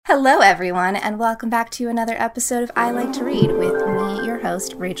Hello, everyone, and welcome back to another episode of I Like to Read with me, your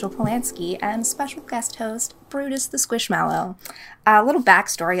host, Rachel Polanski, and special guest host, Brutus the Squishmallow. A little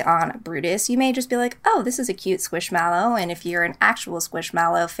backstory on Brutus. You may just be like, oh, this is a cute Squishmallow, and if you're an actual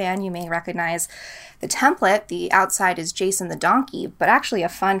Squishmallow fan, you may recognize the template. The outside is Jason the Donkey, but actually a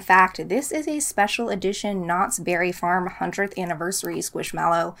fun fact, this is a special edition Knott's Berry Farm 100th anniversary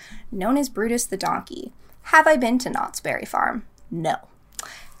Squishmallow known as Brutus the Donkey. Have I been to Knott's Berry Farm? No.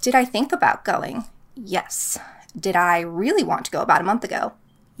 Did I think about going? Yes. Did I really want to go about a month ago?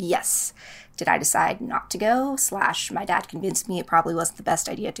 Yes. Did I decide not to go? / my dad convinced me it probably wasn't the best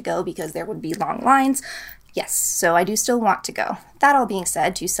idea to go because there would be long lines? Yes. So I do still want to go. That all being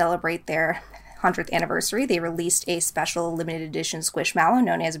said, to celebrate their 100th anniversary, they released a special limited edition Squishmallow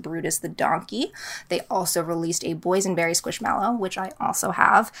known as Brutus the Donkey. They also released a Boysenberry Squishmallow, which I also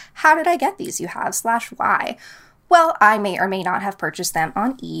have. How did I get these? You have / why? Well, I may or may not have purchased them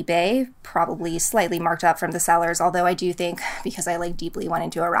on eBay, probably slightly marked up from the sellers, although I do think, because I deeply went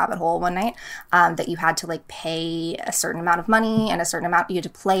into a rabbit hole one night, that you had to pay a certain amount of money and you had to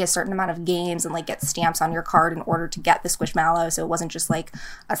play a certain amount of games and get stamps on your card in order to get the Squishmallow. So it wasn't just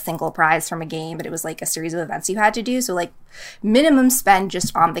a single prize from a game, but it was a series of events you had to do. So minimum spend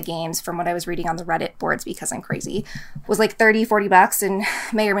just on the games, from what I was reading on the Reddit boards, because I'm crazy, was $30-$40, and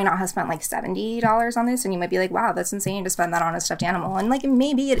may or may not have spent $70 on this. And you might be like, wow, that's insane to spend that on a stuffed animal. And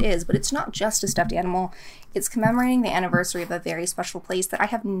maybe it is, but it's not just a stuffed animal. It's commemorating the anniversary of a very special place that I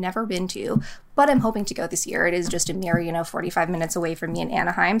have never been to, but I'm hoping to go this year. It is just a mere, 45 minutes away from me in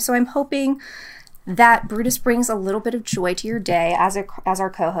Anaheim. So I'm hoping that Brutus brings a little bit of joy to your day as our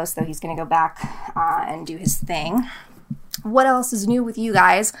co-host, though he's going to go back and do his thing. What else is new with you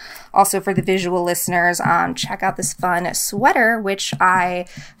guys? Also, for the visual listeners, check out this fun sweater, which I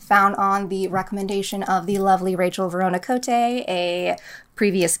found on the recommendation of the lovely Rachel Verona Cote, a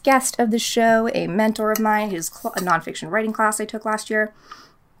previous guest of the show, a mentor of mine, whose a nonfiction writing class I took last year.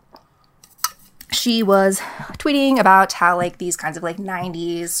 She was tweeting about how these kinds of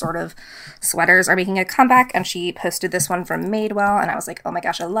 90s sort of sweaters are making a comeback, and she posted this one from Madewell, and I was like, oh my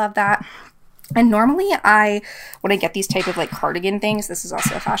gosh, I love that. And normally when I get these type of cardigan things, this is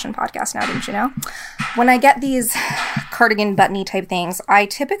also a fashion podcast now, didn't you know? When I get these cardigan buttony type things, I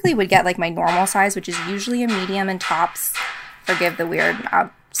typically would get my normal size, which is usually a medium in tops. Forgive the weird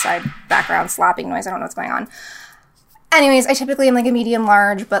outside background slapping noise. I don't know what's going on. Anyways, I typically am a medium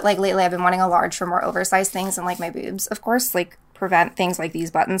large, but lately I've been wanting a large for more oversized things, and my boobs, of course, prevent things like these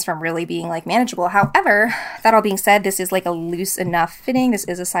buttons from really being manageable. However, that all being said, this is a loose enough fitting. This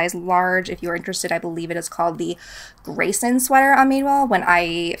is a size large. If you're interested, I believe it is called the Grayson sweater on Madewell. When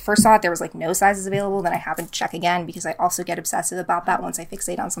I first saw it, there was no sizes available. Then I happened to check again because I also get obsessive about that once I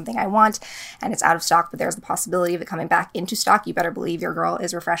fixate on something I want and it's out of stock, but there's the possibility of it coming back into stock. You better believe your girl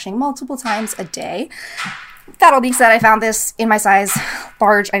is refreshing multiple times a day. That all being said, I found this in my size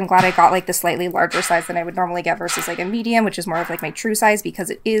large. I'm glad I got the slightly larger size than I would normally get versus a medium, which is more of my true size, because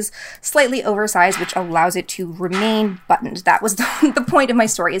it is slightly oversized, which allows it to remain buttoned. That was the point of my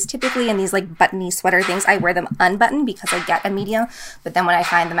story, is typically in these buttony sweater things, I wear them unbuttoned because I get a medium, but then when I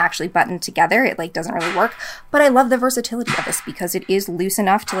find them actually buttoned together, it doesn't really work. But I love the versatility of this because it is loose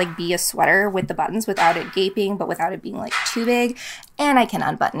enough to be a sweater with the buttons without it gaping, but without it being too big. And I can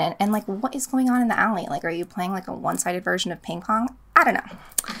unbutton it. And what is going on in the alley? Are you playing a one-sided version of ping pong? I don't know.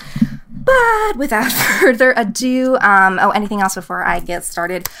 But without further ado, anything else before I get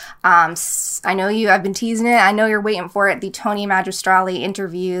started? I know I've been teasing it. I know you're waiting for it. The Tony Magistrale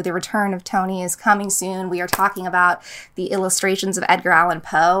interview, the return of Tony, is coming soon. We are talking about the illustrations of Edgar Allan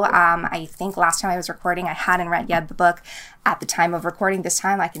Poe. I think last time I was recording, I hadn't read yet the book. At the time of recording this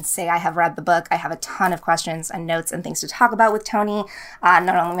time, I can say I have read the book. I have a ton of questions and notes and things to talk about with Tony.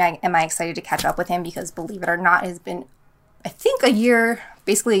 Not only am I excited to catch up with him, because believe it or not, it has been, I think,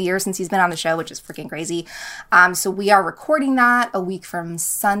 basically a year since he's been on the show, which is freaking crazy. So we are recording that a week from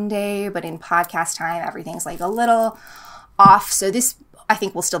Sunday, but in podcast time, everything's a little off. So this, I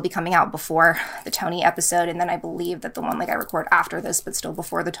think, will still be coming out before the Tony episode, and then I believe that the one I record after this, but still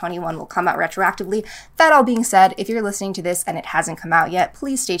before the Tony one, will come out retroactively. That all being said, if you're listening to this and it hasn't come out yet,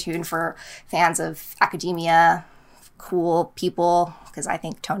 please stay tuned for fans of academia, cool people, because I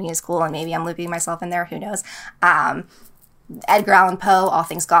think Tony is cool, and maybe I'm looping myself in there, who knows. Edgar Allan Poe, all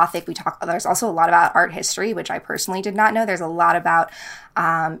things Gothic. There's also a lot about art history, which I personally did not know. There's a lot about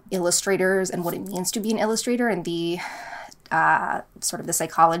illustrators and what it means to be an illustrator, and the sort of the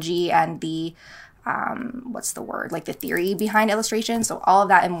psychology and the the theory behind illustration. So all of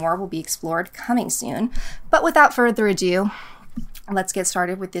that and more will be explored coming soon. But without further ado, let's get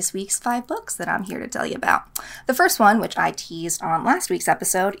started with this week's 5 books that I'm here to tell you about. The first one, which I teased on last week's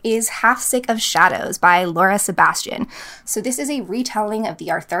episode, is Half Sick of Shadows by Laura Sebastian. So this is a retelling of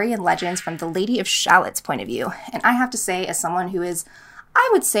the Arthurian legends from the Lady of Shalot's point of view. And I have to say, as someone who is, I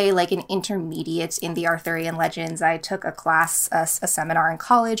would say, like an intermediate in the Arthurian legends, I took a class, a seminar in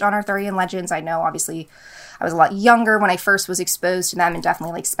college on Arthurian legends. I know, obviously, I was a lot younger when I first was exposed to them and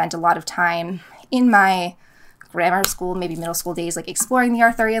definitely like spent a lot of time in my grammar school, maybe middle school days, like exploring the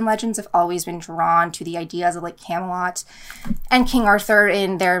Arthurian legends. I've always been drawn to the ideas of like Camelot and King Arthur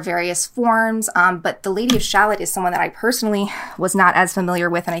in their various forms. But the Lady of Shalott is someone that I personally was not as familiar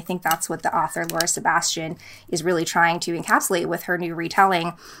with. And I think that's what the author, Laura Sebastian, is really trying to encapsulate with her new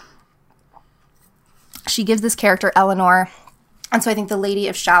retelling. She gives this character Eleanor. And so I think the Lady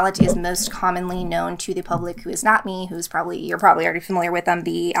of Shalott is most commonly known to the public who is not me, you're probably already familiar with them,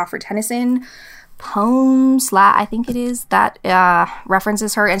 the Alfred Tennyson poems, I think it is, that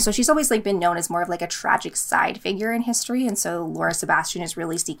references her. And so she's always like been known as more of like a tragic side figure in history. And so Laura Sebastian is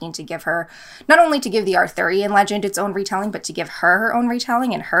really seeking to give her, not only to give the Arthurian legend its own retelling, but to give her own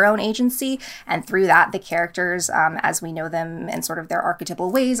retelling and her own agency. And through that, the characters, as we know them in sort of their archetypal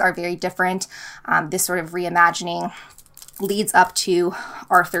ways, are very different. This sort of reimagining leads up to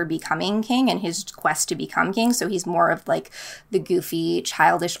Arthur becoming king and his quest to become king. So he's more of like the goofy,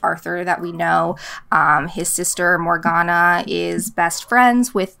 childish Arthur that we know. His sister Morgana is best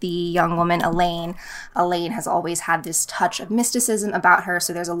friends with the young woman Elaine. Elaine has always had this touch of mysticism about her.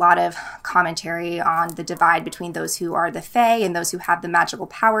 So there's a lot of commentary on the divide between those who are the Fae and those who have the magical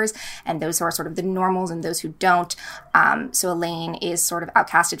powers and those who are sort of the normals and those who don't. So Elaine is sort of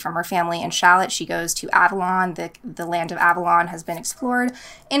outcasted from her family. In Shalott, she goes to Avalon. The land of Avalon has been explored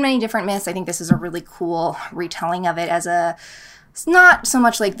in many different myths. I think this is a really cool retelling of it as it's not so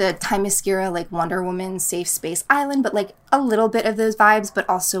much like the Themyscira, like Wonder Woman safe space island, but like a little bit of those vibes, but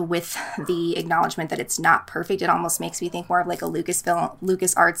also with the acknowledgement that it's not perfect. It almost makes me think more of like a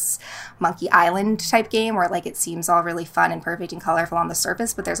LucasArts Monkey Island type game where like it seems all really fun and perfect and colorful on the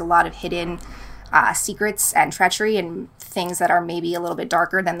surface, but there's a lot of hidden secrets and treachery and things that are maybe a little bit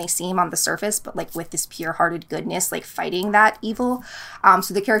darker than they seem on the surface, but like with this pure-hearted goodness, like fighting that evil.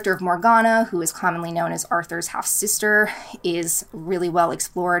 So the character of Morgana, who is commonly known as Arthur's half-sister, is really well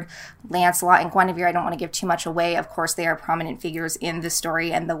explored. Lancelot and Guinevere, I don't want to give too much away. Of course, they are prominent figures in the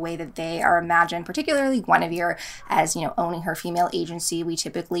story and the way that they are imagined, particularly Guinevere as, owning her female agency. We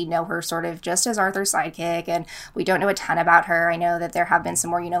typically know her sort of just as Arthur's sidekick, and we don't know a ton about her. I know that there have been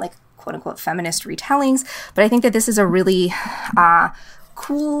some more, like quote-unquote feminist retellings, but I think that this is a really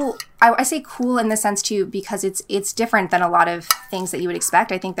cool, I say cool in the sense too because it's different than a lot of things that you would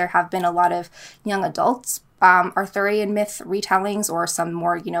expect. I think there have been a lot of young adults Arthurian myth retellings or some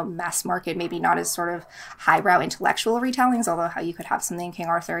more, mass market, maybe not as sort of highbrow intellectual retellings, although how you could have something King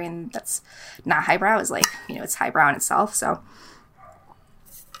Arthurian that's not highbrow is like, it's highbrow in itself. So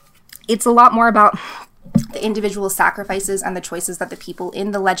it's a lot more about the individual sacrifices and the choices that the people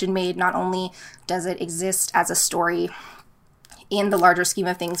in the legend made. Not only does it exist as a story in the larger scheme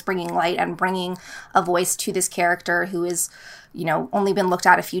of things, bringing light and bringing a voice to this character who is, only been looked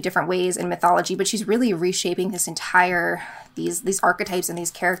at a few different ways in mythology, but she's really reshaping this entire, these archetypes and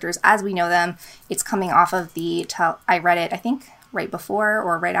these characters as we know them. It's coming off of I read it, I think, right before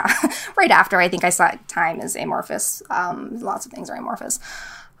or right after. I think I saw time is amorphous. Lots of things are amorphous.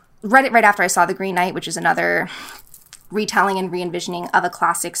 Read it right after I saw The Green Knight, which is another retelling and re-envisioning of a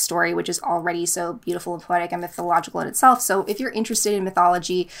classic story, which is already so beautiful and poetic and mythological in itself. So if you're interested in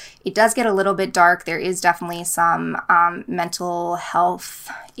mythology, it does get a little bit dark. There is definitely some mental health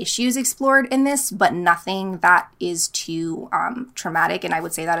issues explored in this, but nothing that is too traumatic. And I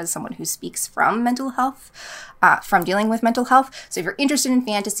would say that as someone who speaks from mental health, from dealing with mental health. So if you're interested in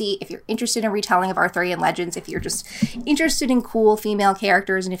fantasy, if you're interested in retelling of Arthurian legends, if you're just interested in cool female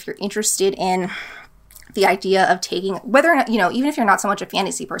characters, and if you're interested in the idea of taking, whether or not, even if you're not so much a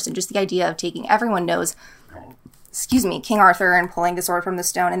fantasy person, just the idea of taking, everyone knows, King Arthur and pulling the sword from the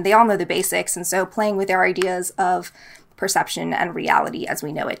stone, and they all know the basics, and so playing with their ideas of perception and reality as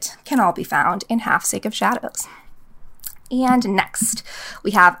we know it can all be found in Half Sick of Shadows. And next,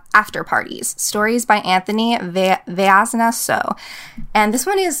 we have After Parties, stories by Anthony Viazna-So. And this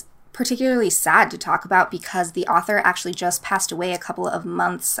one is particularly sad to talk about because the author actually just passed away a couple of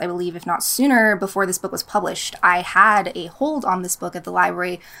months, I believe, if not sooner, before this book was published. I had a hold on this book at the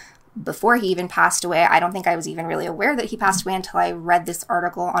library before he even passed away. I don't think I was even really aware that he passed away until I read this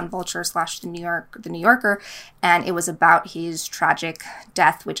article on Vulture / the New Yorker, and it was about his tragic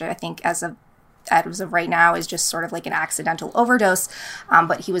death, which I think as a as of right now is just sort of like an accidental overdose,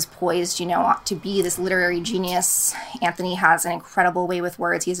 but he was poised, to be this literary genius. Anthony has an incredible way with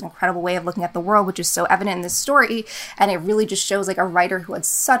words. He has an incredible way of looking at the world, which is so evident in this story, and it really just shows like a writer who had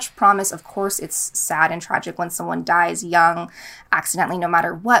such promise. Of course, it's sad and tragic when someone dies young, accidentally, no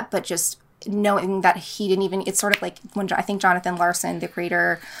matter what, but just knowing that he didn't even, it's sort of like when I think Jonathan Larson, the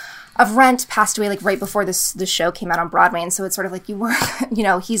creator of Rent, passed away like right before the show came out on Broadway, and so it's sort of like you were,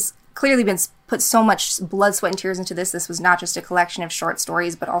 he's clearly been put so much blood, sweat, and tears into this. This was not just a collection of short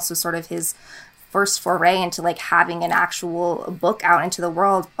stories, but also sort of his first foray into like having an actual book out into the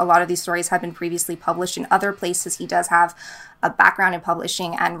world. A lot of these stories have been previously published in other places. He does have a background in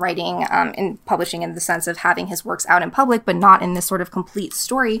publishing and writing, in publishing in the sense of having his works out in public, but not in this sort of complete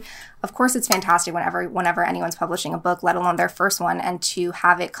story. Of course, it's fantastic whenever anyone's publishing a book, let alone their first one, and to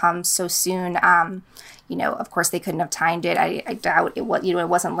have it come so soon. Of course, they couldn't have timed it. I doubt it was, it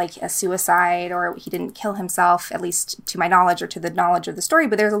wasn't like a suicide or he didn't kill himself, at least to my knowledge or to the knowledge of the story.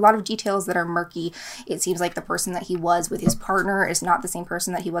 But there's a lot of details that are murky. It seems like the person that he was with his partner is not the same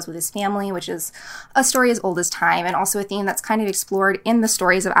person that he was with his family, which is a story as old as time, and also a theme that's kind of explored in the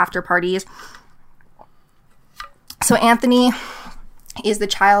stories of After Parties. So Anthony is the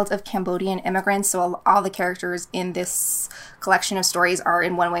child of Cambodian immigrants. So all the characters in this collection of stories are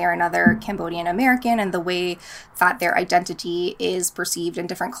in one way or another Cambodian American, and the way that their identity is perceived and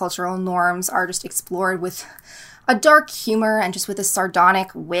different cultural norms are just explored with a dark humor and just with a sardonic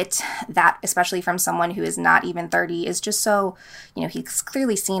wit that, especially from someone who is not even 30, is just so, he's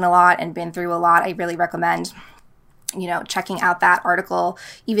clearly seen a lot and been through a lot. I really recommend checking out that article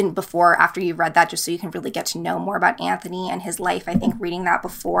even before, after you've read that, just so you can really get to know more about Anthony and his life. I think reading that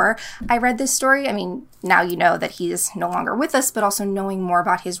before I read this story, now you know that he is no longer with us, but also knowing more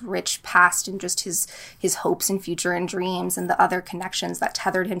about his rich past and just his hopes and future and dreams and the other connections that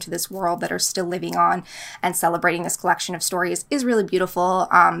tethered him to this world that are still living on, and celebrating this collection of stories is really beautiful.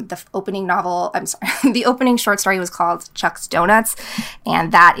 The opening short story was called Chuck's Donuts,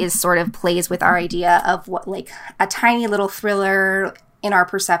 and that is sort of plays with our idea of what like a tiny little thriller in our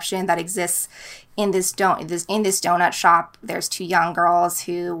perception that exists in this donut shop. There's two teenage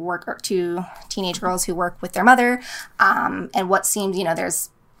girls who work with their mother, and what seems, I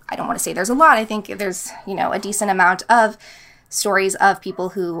don't want to say there's a lot. I think there's, a decent amount of stories of people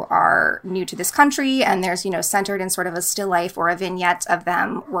who are new to this country, and there's, centered in sort of a still life or a vignette of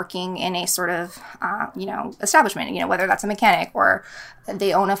them working in a sort of, establishment, whether that's a mechanic or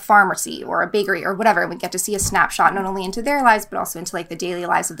they own a pharmacy or a bakery or whatever. We get to see a snapshot not only into their lives, but also into like the daily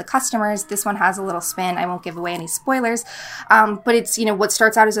lives of the customers. This one has a little spin. I won't give away any spoilers, but it's, what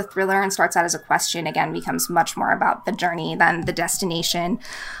starts out as a thriller and starts out as a question, again, becomes much more about the journey than the destination.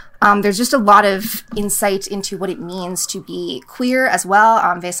 There's just a lot of insight into what it means to be queer as well.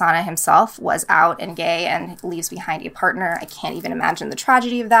 Vaisana himself was out and gay and leaves behind a partner. I can't even imagine the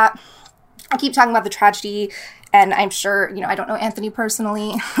tragedy of that. I keep talking about the tragedy, and I'm sure, I don't know Anthony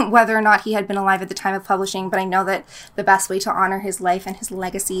personally, whether or not he had been alive at the time of publishing, but I know that the best way to honor his life and his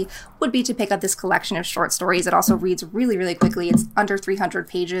legacy would be to pick up this collection of short stories. It also reads really, really quickly. It's under 300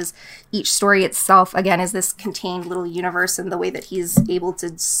 pages. Each story itself, again, is this contained little universe, and the way that he's able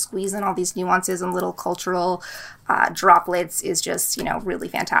to squeeze in all these nuances and little cultural droplets is just, really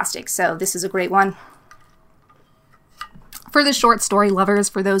fantastic. So this is a great one for the short story lovers,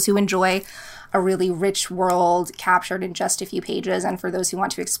 for those who enjoy a really rich world captured in just a few pages, and for those who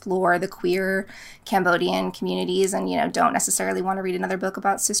want to explore the queer Cambodian communities and, don't necessarily want to read another book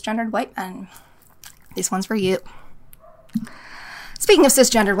about cisgendered white men. This one's for you. Speaking of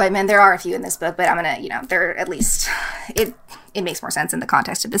cisgendered white men, there are a few in this book, but I'm going to, they're at least, it makes more sense in the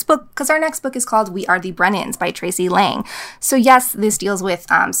context of this book, because our next book is called We Are the Brennans by Tracy Lang. So yes, this deals with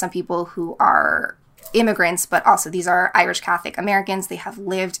some people who are immigrants, but also these are Irish Catholic Americans. They have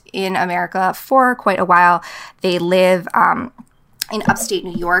lived in America for quite a while. They live in upstate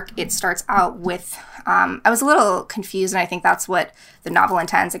New York. It starts out with, I was a little confused, and I think that's what the novel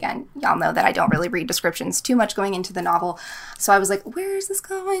intends. Again, y'all know that I don't really read descriptions too much going into the novel. So I was like, where is this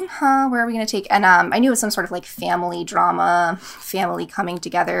going? Where are we going to take? And I knew it was some sort of like family drama, family coming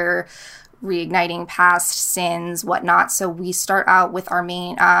together, reigniting past sins, whatnot. So we start out with our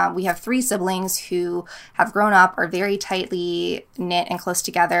main, we have three siblings who have grown up, are very tightly knit and close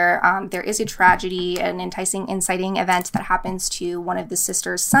together. There is a tragedy, an inciting event that happens to one of the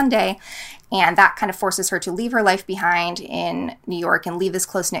sisters Sunday, and that kind of forces her to leave her life behind in New York and leave this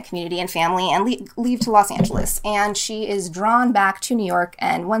close-knit community and family and leave to Los Angeles. And she is drawn back to New York,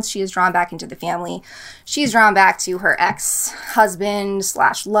 and once she is drawn back into the family, she's drawn back to her ex-husband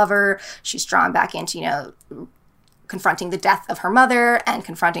 / lover. She's drawn back into, confronting the death of her mother and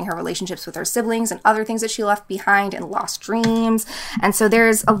confronting her relationships with her siblings and other things that she left behind and lost dreams. And so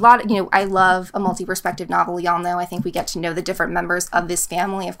there's a lot, I love a multi-perspective novel. Y'all know, I think we get to know the different members of this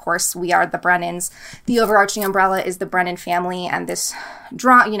family. Of course, we are the Brennans. The overarching umbrella is the Brennan family, and this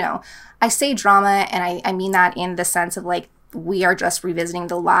I say drama, and I mean that in the sense of like, we are just revisiting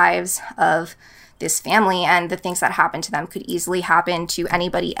the lives of this family, and the things that happen to them could easily happen to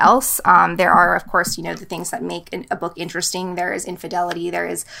anybody else. There are, of course, the things that make a book interesting. There is infidelity, there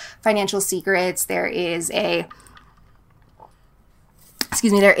is financial secrets, there is a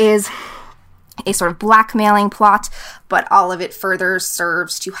sort of blackmailing plot, but all of it further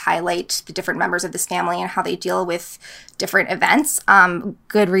serves to highlight the different members of this family and how they deal with different events.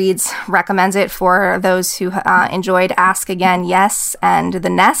 Goodreads recommends it for those who enjoyed Ask Again, Yes, and The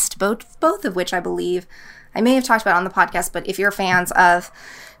Nest, both of which I believe I may have talked about on the podcast, but if you're fans of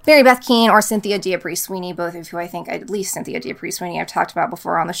Mary Beth Keane or Cynthia D'Aprix-Sweeney, both of who I think at least Cynthia D'Aprix-Sweeney I've talked about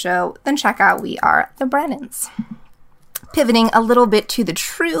before on the show, then check out We Are the Brennans. Pivoting a little bit to the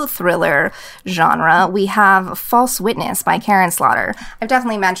true thriller genre, we have False Witness by Karen Slaughter. I've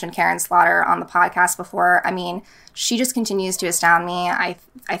definitely mentioned Karen Slaughter on the podcast before. I mean, she just continues to astound me. I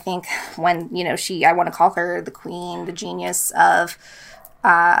think when, I want to call her the queen, the genius of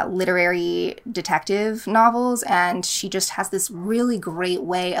literary detective novels, and she just has this really great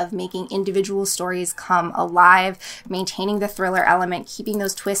way of making individual stories come alive, maintaining the thriller element, keeping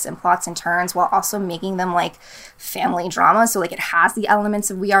those twists and plots and turns while also making them like family drama. So like it has the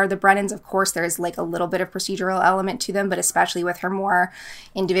elements of We Are the Brennans. Of course, there's like a little bit of procedural element to them, but especially with her more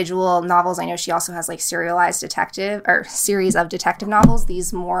individual novels, I know she also has like serialized detective or series of detective novels.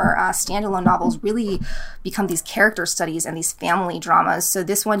 These more standalone novels really become these character studies and these family dramas. So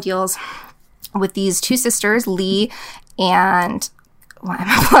this one deals with these two sisters, Lee and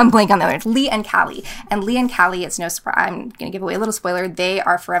I'm blank on the other. Lee and Callie. And Lee and Callie, it's no surprise, I'm going to give away a little spoiler, they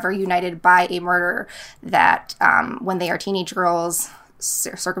are forever united by a murder that when they are teenage girls,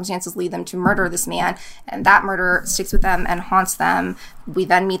 circumstances lead them to murder this man, and that murder sticks with them and haunts them. We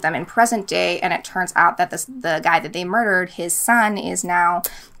then meet them in present day, and it turns out that the guy that they murdered, his son, is now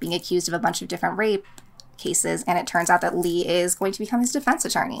being accused of a bunch of different rape cases, and it turns out that Lee is going to become his defense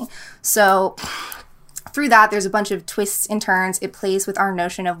attorney. So through that, there's a bunch of twists and turns. It plays with our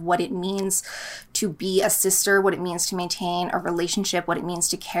notion of what it means to be a sister, what it means to maintain a relationship, what it means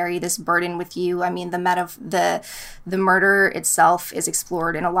to carry this burden with you. I mean, the murder itself is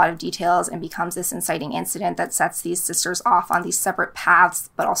explored in a lot of details and becomes this inciting incident that sets these sisters off on these separate paths,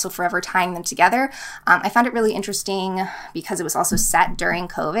 but also forever tying them together. I found it really interesting because it was also set during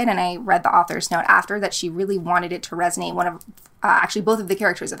COVID, and I read the author's note after that she really wanted it to resonate. Actually, both of the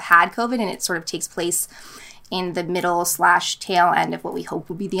characters have had COVID, and it sort of takes place in the middle/tail end of what we hope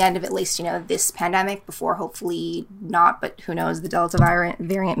will be the end of at least, this pandemic, before hopefully not, but who knows, the Delta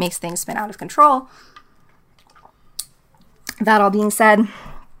variant makes things spin out of control. That all being said,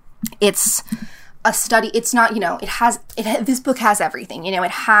 it's a study. It's not, this book has everything.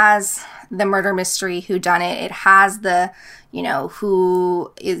 It has the murder mystery, whodunit. It has the,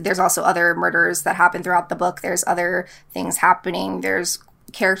 there's also other murders that happen throughout the book. There's other things happening. There's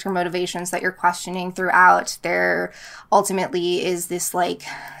character motivations that you're questioning throughout. There ultimately is this, like,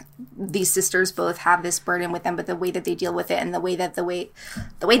 these sisters both have this burden with them, but the way that they deal with it and the way that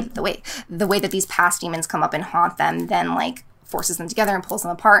these past demons come up and haunt them then, like, forces them together and pulls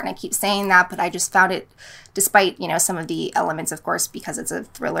them apart. And I keep saying that, but I just found it, despite, some of the elements, of course, because it's a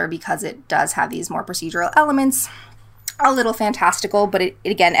thriller, because it does have these more procedural elements, a little fantastical, but it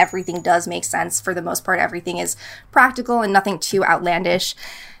again, everything does make sense. For the most part, everything is practical and nothing too outlandish,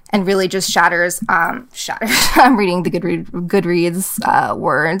 and really just shatters. I'm reading the Goodreads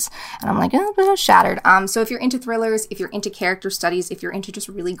words, and I'm like, oh, shattered. So if you're into thrillers, if you're into character studies, if you're into just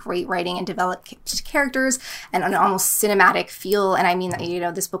really great writing and developed characters and an almost cinematic feel, and I mean,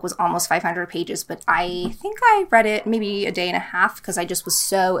 this book was almost 500 pages, but I think I read it maybe a day and a half because I just was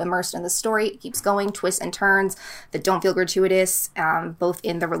so immersed in the story. It keeps going, twists and turns that don't feel gratuitous, both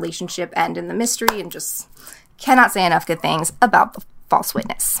in the relationship and in the mystery, and just cannot say enough good things about the False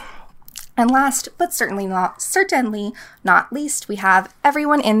Witness. And last, but certainly not least, we have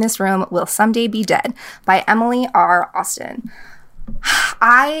Everyone in This Room Will Someday Be Dead by Emily R. Austen.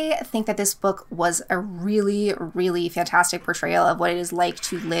 I think that this book was a really, really fantastic portrayal of what it is like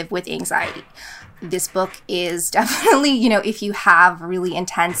to live with anxiety. This book is definitely, if you have really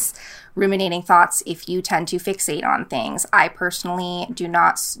intense ruminating thoughts, if you tend to fixate on things. I personally do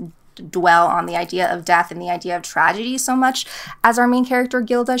not dwell on the idea of death and the idea of tragedy so much as our main character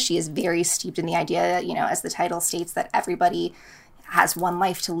Gilda. She is very steeped in the idea, as the title states, that everybody has one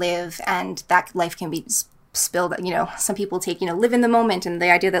life to live, and that life can be spilled, some people take, live in the moment, and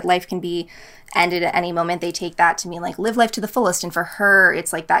the idea that life can be ended at any moment, they take that to mean like live life to the fullest. And for her,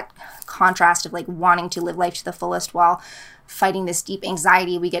 it's like that contrast of like wanting to live life to the fullest while fighting this deep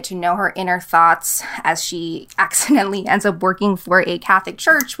anxiety. We get to know her inner thoughts as she accidentally ends up working for a Catholic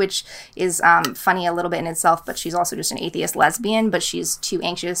church, which is funny a little bit in itself, but she's also just an atheist lesbian, but she's too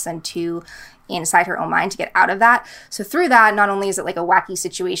anxious and too inside her own mind to get out of that. So through that, not only is it like a wacky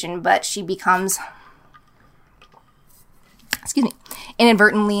situation, but she becomes,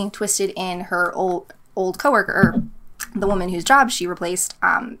 inadvertently twisted in her old coworker, or the woman whose job she replaced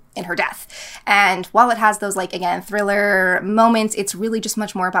in her death. And while it has those, like, again, thriller moments, it's really just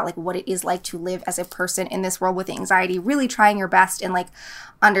much more about like what it is like to live as a person in this world with anxiety, really trying your best and like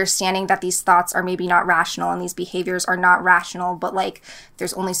understanding that these thoughts are maybe not rational and these behaviors are not rational, but like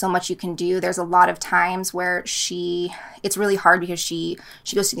there's only so much you can do. There's a lot of times where it's really hard because she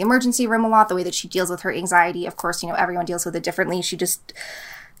goes to the emergency room a lot. The way that she deals with her anxiety, of course, everyone deals with it differently. She just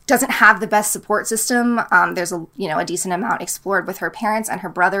doesn't have the best support system. There's a decent amount explored with her parents and her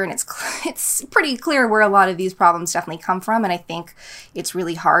brother, and it's pretty clear where a lot of these problems definitely come from. And I think it's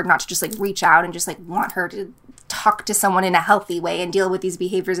really hard not to just like reach out and just like want her to talk to someone in a healthy way and deal with these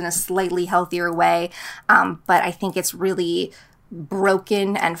behaviors in a slightly healthier way. But I think it's really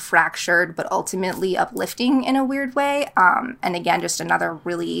broken and fractured, but ultimately uplifting in a weird way. And again, just another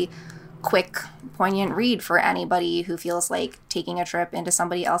really quick, poignant read for anybody who feels like taking a trip into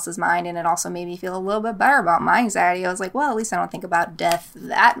somebody else's mind. And it also made me feel a little bit better about my anxiety. I was like, well, at least I don't think about death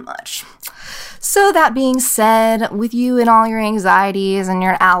that much. So that being said, with you and all your anxieties and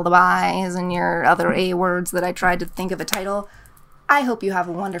your alibis and your other A words that I tried to think of a title, I hope you have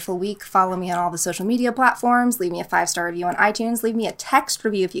a wonderful week. Follow me on all the social media platforms. Leave me a 5-star review on iTunes. Leave me a text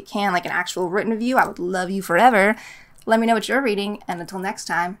review if you can, like an actual written review. I would love you forever. Let me know what you're reading, and until next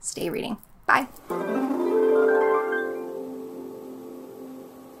time, stay reading. Bye.